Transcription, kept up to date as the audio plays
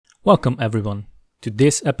Welcome everyone to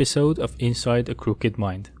this episode of Inside a Crooked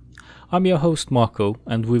Mind. I'm your host Marco,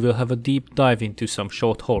 and we will have a deep dive into some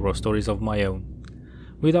short horror stories of my own.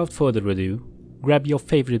 Without further ado, grab your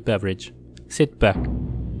favorite beverage, sit back,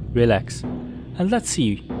 relax, and let's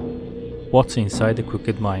see what's inside a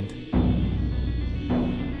crooked mind.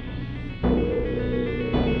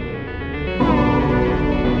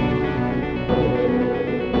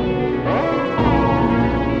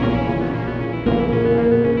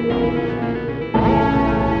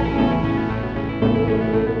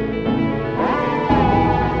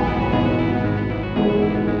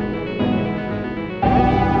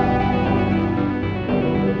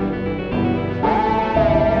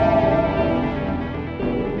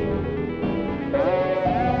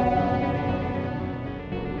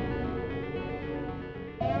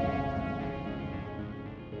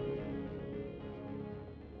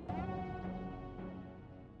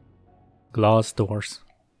 Glass doors.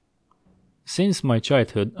 Since my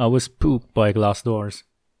childhood, I was spooked by glass doors.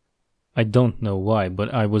 I don't know why,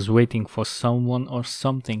 but I was waiting for someone or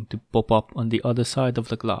something to pop up on the other side of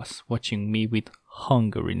the glass, watching me with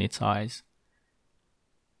hunger in its eyes.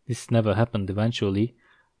 This never happened eventually,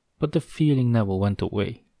 but the feeling never went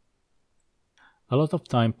away. A lot of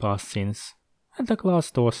time passed since, and the glass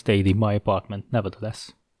door stayed in my apartment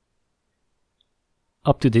nevertheless.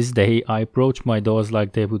 Up to this day, I approach my doors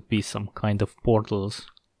like they would be some kind of portals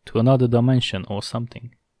to another dimension or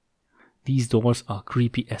something. These doors are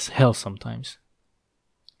creepy as hell sometimes.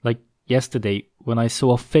 Like yesterday, when I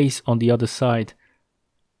saw a face on the other side,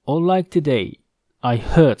 or like today, I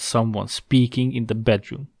heard someone speaking in the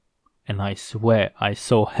bedroom, and I swear I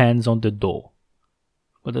saw hands on the door.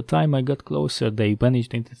 By the time I got closer, they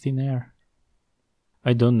vanished into thin air.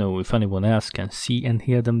 I don't know if anyone else can see and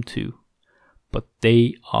hear them too, but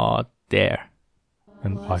they are there.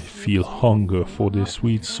 And I feel hunger for this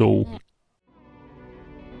sweet soul.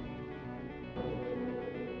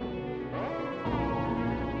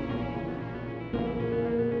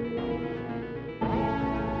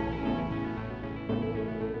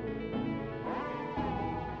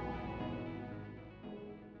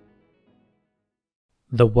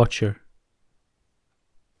 The Watcher.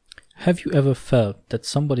 Have you ever felt that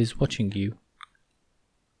somebody's watching you?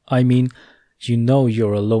 I mean, you know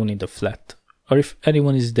you're alone in the flat, or if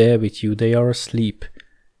anyone is there with you, they are asleep,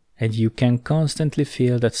 and you can constantly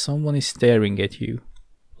feel that someone is staring at you,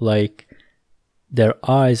 like their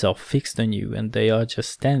eyes are fixed on you and they are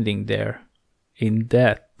just standing there, in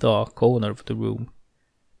that dark corner of the room.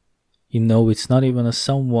 You know it's not even a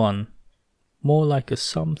someone, more like a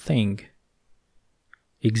something,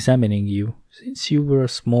 examining you since you were a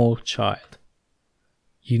small child.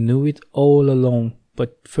 You knew it all along,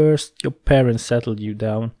 but first your parents settled you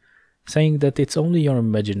down, saying that it's only your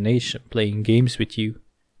imagination playing games with you.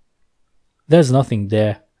 There's nothing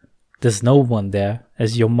there. There's no one there,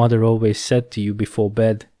 as your mother always said to you before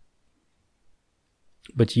bed.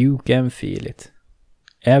 But you can feel it.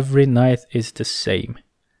 Every night is the same.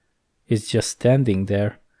 It's just standing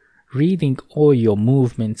there, reading all your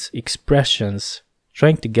movements, expressions,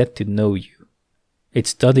 trying to get to know you.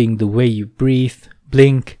 It's studying the way you breathe,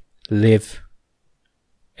 blink, live.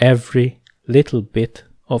 Every little bit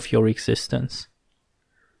of your existence.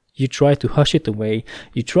 You try to hush it away,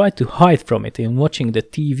 you try to hide from it in watching the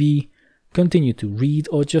TV, continue to read,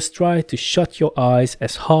 or just try to shut your eyes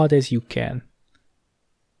as hard as you can.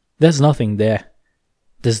 There's nothing there.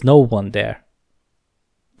 There's no one there.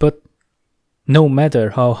 But no matter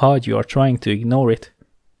how hard you are trying to ignore it,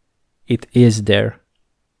 it is there.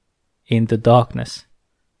 In the darkness.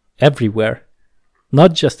 Everywhere.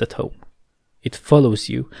 Not just at home. It follows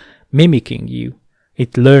you, mimicking you.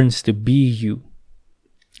 It learns to be you.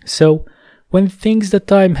 So, when it thinks the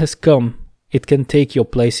time has come, it can take your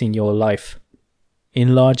place in your life,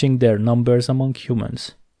 enlarging their numbers among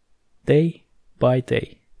humans, day by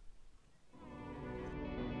day.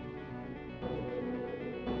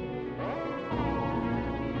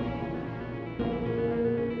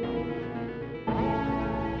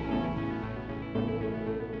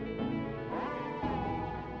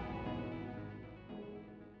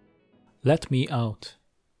 Let me out.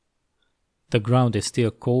 The ground is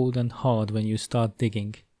still cold and hard when you start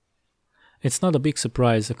digging. It's not a big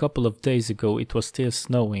surprise, a couple of days ago it was still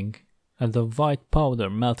snowing, and the white powder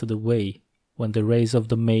melted away when the rays of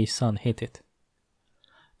the May sun hit it.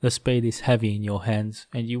 The spade is heavy in your hands,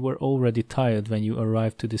 and you were already tired when you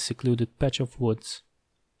arrived to the secluded patch of woods.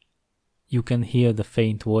 You can hear the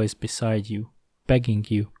faint voice beside you, begging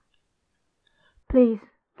you. Please,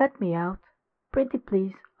 let me out. Pretty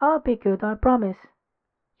please, I'll be good, I promise.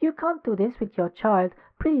 You can't do this with your child.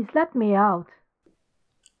 Please, let me out.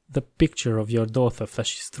 The picture of your daughter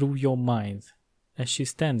flashes through your mind as she's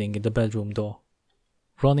standing in the bedroom door,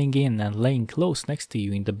 running in and laying close next to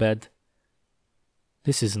you in the bed.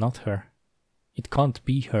 This is not her. It can't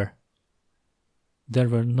be her. There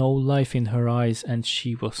were no life in her eyes, and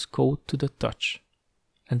she was cold to the touch.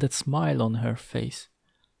 And that smile on her face,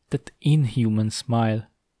 that inhuman smile.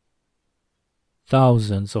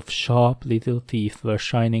 Thousands of sharp little teeth were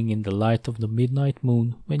shining in the light of the midnight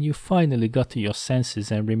moon when you finally got to your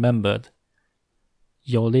senses and remembered.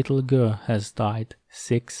 Your little girl has died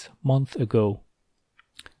 6 months ago.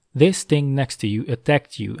 This thing next to you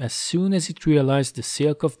attacked you as soon as it realized the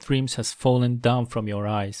silk of dreams has fallen down from your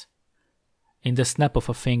eyes. In the snap of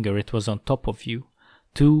a finger it was on top of you.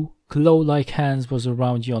 2 claw-like hands was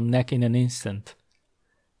around your neck in an instant.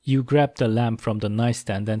 You grabbed the lamp from the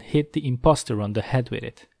nightstand and hit the imposter on the head with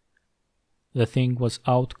it. The thing was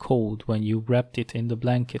out cold when you wrapped it in the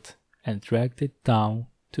blanket and dragged it down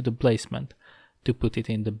to the basement to put it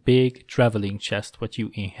in the big traveling chest what you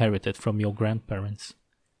inherited from your grandparents.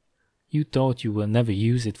 You thought you will never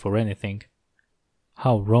use it for anything.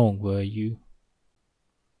 How wrong were you?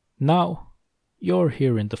 Now, you're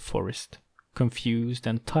here in the forest, confused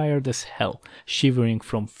and tired as hell, shivering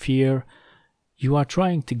from fear. You are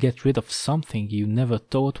trying to get rid of something you never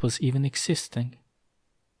thought was even existing.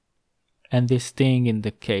 And this thing in the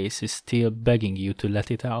case is still begging you to let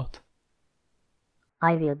it out.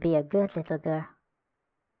 I will be a good little girl.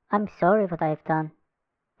 I'm sorry what I've done.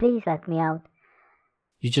 Please let me out.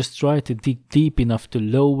 You just try to dig deep enough to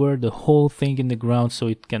lower the whole thing in the ground so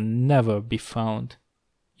it can never be found.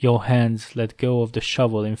 Your hands let go of the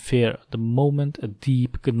shovel in fear the moment a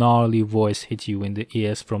deep, gnarly voice hit you in the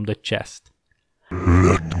ears from the chest.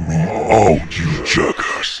 Let me out, you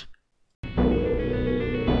jackass!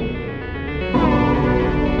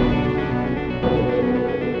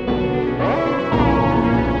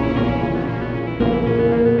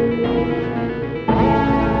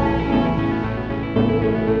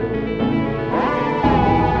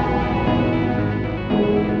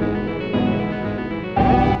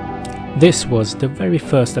 This was the very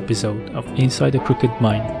first episode of Inside the Crooked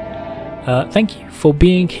Mind. Thank you for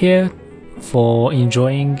being here, for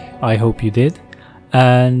enjoying, I hope you did.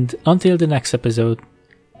 And until the next episode,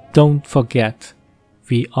 don't forget,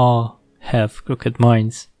 we all have crooked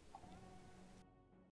minds.